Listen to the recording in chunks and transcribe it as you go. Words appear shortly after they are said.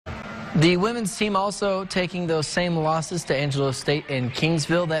The women's team also taking those same losses to Angelo State and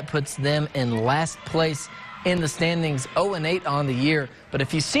Kingsville. That puts them in last place in the standings, 0-8 on the year. But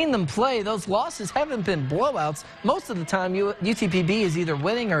if you've seen them play, those losses haven't been blowouts. Most of the time, UTPB is either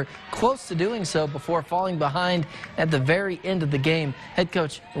winning or close to doing so before falling behind at the very end of the game. Head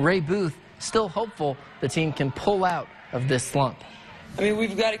coach Ray Boothe still hopeful the team can pull out of this slump. I mean,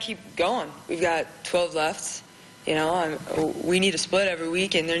 we've got to keep going. We've got 12 left. You know, we need a split every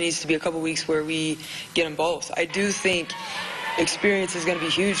week, and there needs to be a couple weeks where we get them both. I do think experience is going to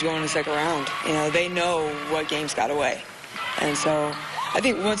be huge going to the second round. You know, they know what games got away. And so I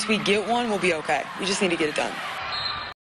think once we get one, we'll be okay. We just need to get it done.